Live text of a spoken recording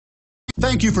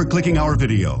Thank you for clicking our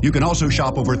video. You can also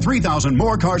shop over 3,000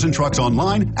 more cars and trucks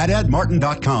online at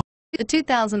edmartin.com. The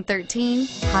 2013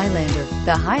 Highlander.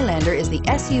 The Highlander is the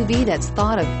SUV that's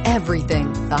thought of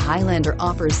everything. The Highlander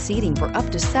offers seating for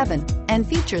up to 7 and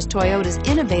features Toyota's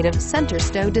innovative center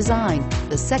stow design.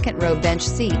 The second row bench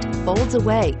seat folds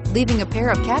away, leaving a pair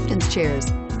of captain's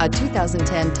chairs. A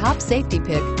 2010 top safety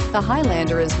pick, the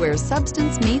Highlander is where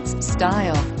substance meets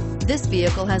style. This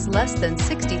vehicle has less than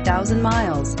 60,000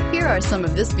 miles. Here are some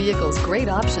of this vehicle's great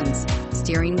options: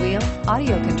 steering wheel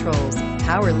audio controls,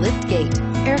 power lift gate,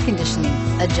 air conditioning,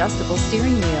 adjustable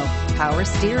steering wheel, power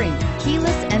steering,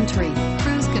 keyless entry,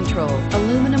 cruise control,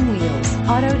 aluminum wheels,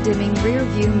 auto dimming rear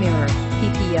view mirror,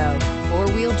 PPO,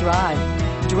 4-wheel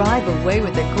drive. Drive away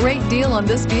with a great deal on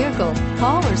this vehicle.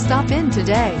 Call or stop in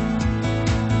today.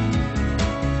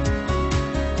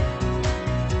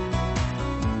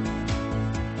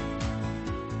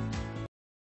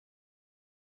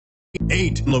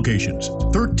 8 locations,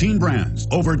 13 brands,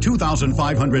 over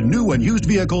 2,500 new and used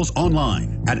vehicles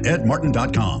online at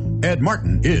edmartin.com. Ed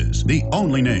Martin is the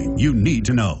only name you need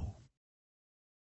to know.